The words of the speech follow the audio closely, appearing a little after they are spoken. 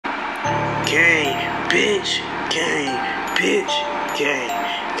gang, bitch, gang, bitch, gang,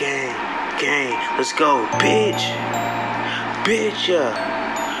 gang, gang. Let's go, bitch, bitch, yeah.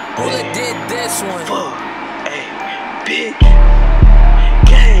 Bullet did this one. Fuck, hey, bitch,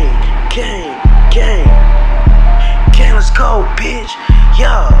 gang, gang, gang, gang. Let's go, bitch,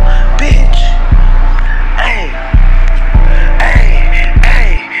 yeah, bitch, hey, hey,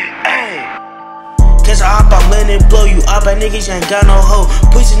 hey, hey. Cause I hop, I'm letting it blow you up. That niggas ain't got no hoe.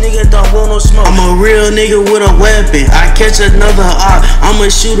 Pussy nigga don't want no smoke. I'm a real nigga with a weapon. I catch another op, I'ma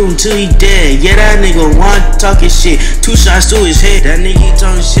shoot him till he dead. Yeah, that nigga one talking shit. 2 shots to his head. That nigga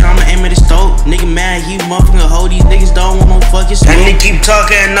talking shit, I'ma aim at his throat. Nigga mad, he motherfucking hoe. These niggas don't want no fucking smoke. That nigga keep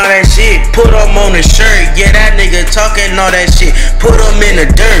talking all that shit. Put him on the shirt. Yeah, that nigga talking all that shit. Put him in the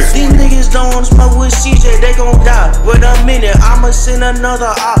dirt. These niggas don't wanna smoke with CJ, they gon' die. Wait a minute, I'ma send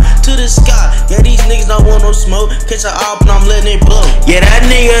another op to the sky. Yeah, these niggas don't want no smoke. Catch a op and I'm letting it blow. Yeah, that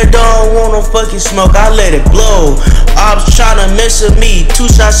nigga don't want no fucking smoke. I let it blow. Ops tryna mess with me. 2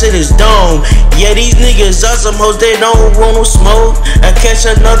 shots in his dome. Yeah, these niggas are some hoes. They don't want no smoke. I catch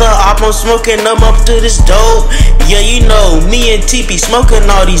another op, I'm smoking them up to this dope. Yeah, you know me and TP smoking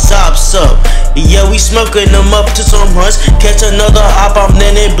all these ops up. Yeah, we smoking them up to some runs. Catch another op, I'm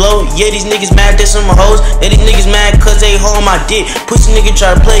letting it blow. Yeah, these niggas mad, they some hoes. Yeah, these niggas mad cause they hold my dick. Pussy nigga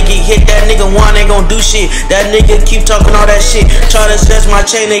try to play, get hit. That nigga one ain't gon' do shit. That nigga keep talking all that shit. Try to snatch my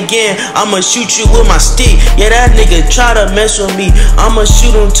chain again, I'ma shoot you with my stick. Yeah, that nigga try to mess with me, I'ma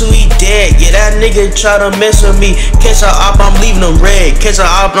shoot him till he dead. Yeah, that nigga try to mess with me. Catch a op, I'm leaving him red. Catch a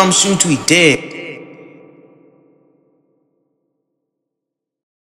op, I'm shooting till he dead.